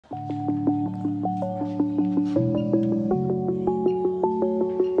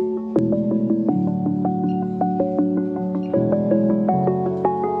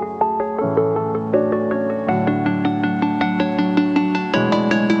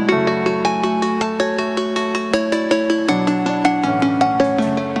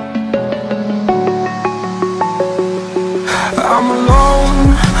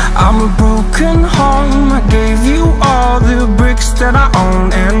broken home. I gave you all the bricks that I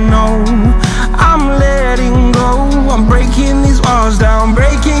own and know. I'm letting go, I'm breaking these walls down,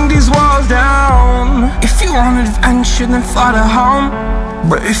 breaking these walls down. If you want adventure, then fly to home.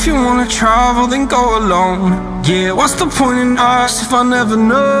 But if you wanna travel, then go alone. Yeah, what's the point in us if I never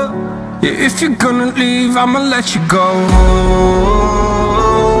know? Yeah, if you're gonna leave, I'ma let you go.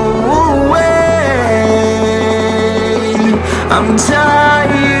 I'm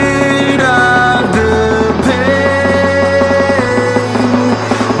tired